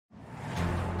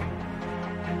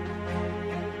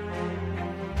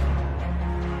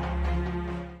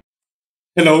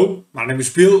Hello, my name is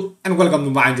Bill and welcome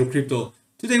to Mind Your Crypto.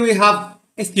 Today we have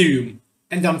Ethereum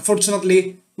and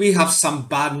unfortunately we have some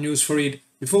bad news for it.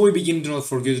 Before we begin, do not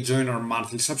forget to join our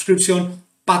monthly subscription,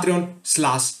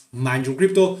 Patreon/Mind Your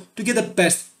Crypto to get the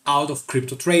best out of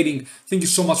crypto trading. Thank you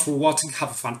so much for watching.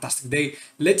 Have a fantastic day.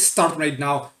 Let's start right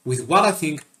now with what I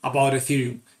think about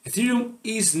Ethereum. Ethereum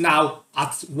is now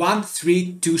at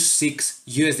 1326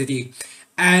 USDT.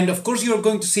 And of course, you're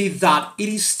going to see that it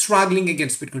is struggling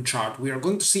against Bitcoin chart. We are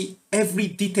going to see every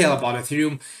detail about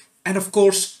Ethereum. And of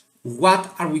course,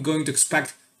 what are we going to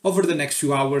expect over the next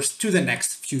few hours to the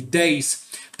next few days?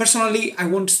 Personally, I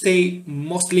want to stay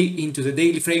mostly into the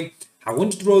daily frame. I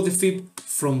want to draw the fib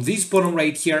from this bottom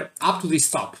right here up to this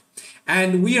top.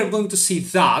 And we are going to see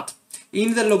that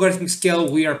in the logarithmic scale,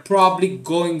 we are probably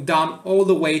going down all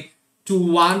the way to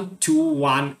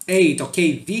 1218.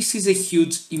 Okay, this is a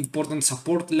huge important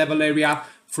support level area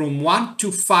from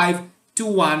 125 to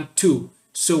 12.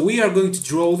 So we are going to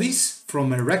draw this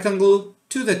from a rectangle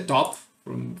to the top,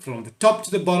 from the top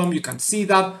to the bottom. You can see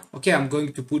that. Okay, I'm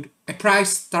going to put a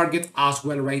price target as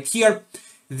well right here.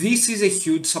 This is a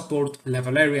huge support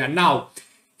level area. Now,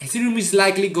 Ethereum is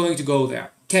likely going to go there.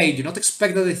 Okay, do not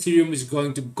expect that Ethereum is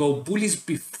going to go bullish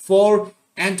before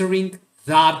entering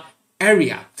that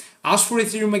area. As for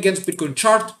Ethereum against Bitcoin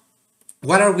chart,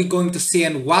 what are we going to see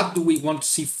and what do we want to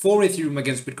see for Ethereum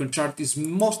against Bitcoin chart is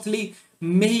mostly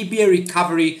maybe a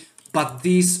recovery, but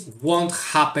this won't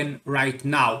happen right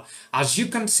now. As you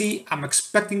can see, I'm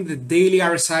expecting the daily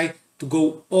RSI to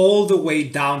go all the way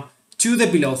down to the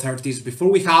below 30s before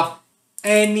we have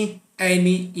any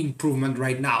improvement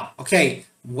right now. Okay,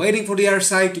 I'm waiting for the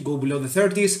RSI to go below the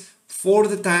 30s. For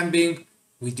the time being,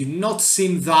 we do not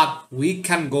seem that we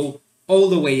can go all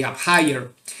the way up higher.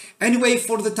 Anyway,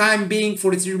 for the time being,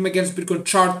 for Ethereum against Bitcoin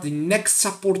chart, the next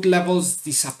support levels,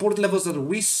 the support levels that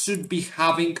we should be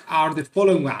having are the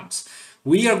following ones.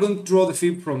 We are going to draw the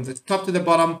fib from the top to the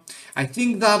bottom. I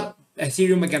think that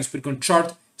Ethereum against Bitcoin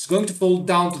chart is going to fall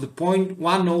down to the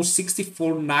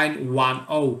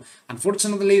 0.1064910.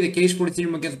 Unfortunately, the case for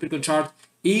Ethereum against Bitcoin chart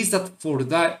is that for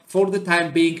the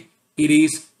time being, it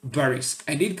is bearish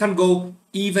and it can go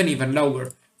even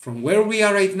lower. From where we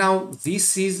are right now,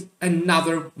 this is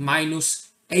another minus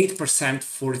 8%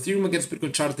 for Ethereum against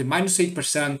Bitcoin chart. The minus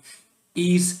 8%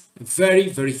 is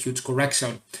very huge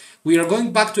correction. We are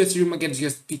going back to Ethereum against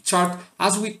USDT chart.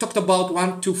 As we talked about,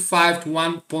 125 to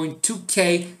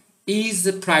 1.2k is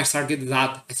the price target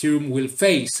that Ethereum will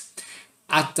face.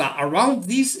 At around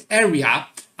this area,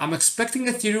 I'm expecting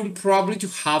Ethereum probably to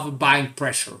have a buying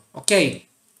pressure. Okay,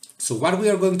 so what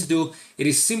we are going to do, it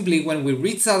is simply when we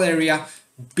reach that area,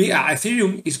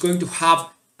 Ethereum is going to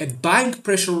have a buying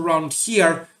pressure around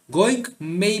here, going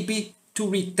maybe to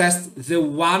retest the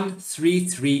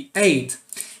 1338.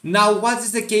 Now, what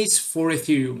is the case for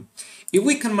Ethereum? If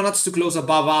we can manage to close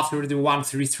above after the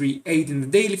 1338 in the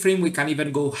daily frame, we can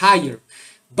even go higher.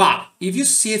 But if you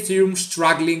see Ethereum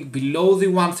struggling below the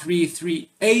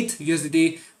 1338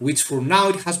 USDT, which for now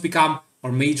it has become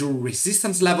our major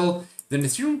resistance level, then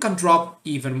Ethereum can drop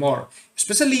even more.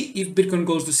 Especially if Bitcoin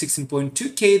goes to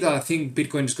 16.2k, that I think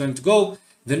Bitcoin is going to go,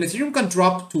 then Ethereum can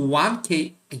drop to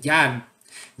 1k again.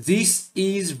 This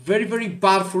is very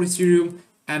bad for Ethereum.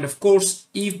 And of course,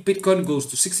 if Bitcoin goes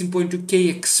to 16.2k,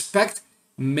 expect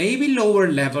maybe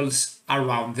lower levels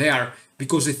around there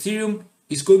because Ethereum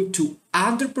is going to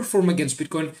underperform against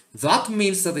Bitcoin. That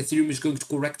means that Ethereum is going to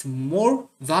correct more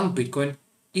than Bitcoin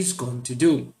is going to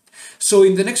do. So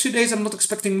in the next few days, I'm not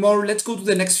expecting more. Let's go to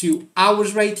the next few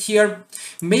hours right here.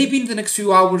 Maybe in the next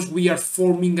few hours, we are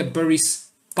forming a bearish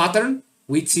pattern,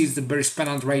 which is the bearish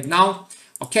pennant right now.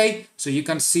 Okay, so you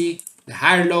can see the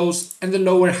higher lows and the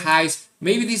lower highs.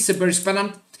 Maybe this is a bearish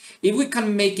pennant. If we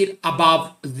can make it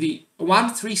above the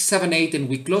 1378 and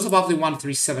we close above the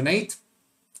 1378,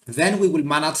 then we will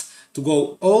manage to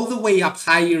go all the way up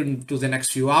higher into the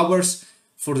next few hours.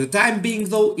 For the time being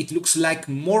though, it looks like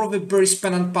more of a bearish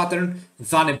pennant pattern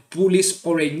than a bullish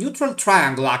or a neutral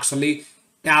triangle actually.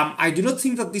 I do not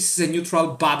think that this is a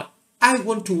neutral, but I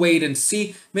want to wait and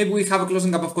see. Maybe we have a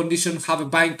closing above condition, have a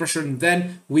buying pressure, and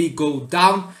then we go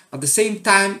down. At the same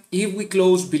time, if we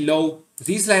close below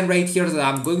this line right here that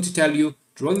I'm going to tell you,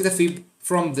 drawing the fib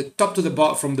from the top to the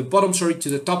bottom, from the bottom, sorry, to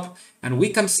the top, and we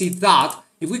can see that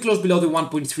if we close below the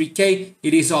 1.3k,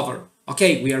 it is over.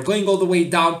 Okay, we are going all the way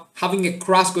down, having a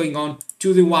crash going on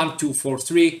to the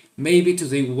 1243, maybe to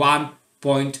the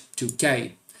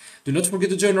 1.2k. Do not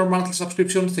forget to join our monthly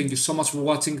subscription. Thank you so much for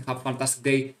watching. Have a fantastic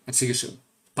day and see you soon.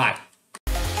 Bye.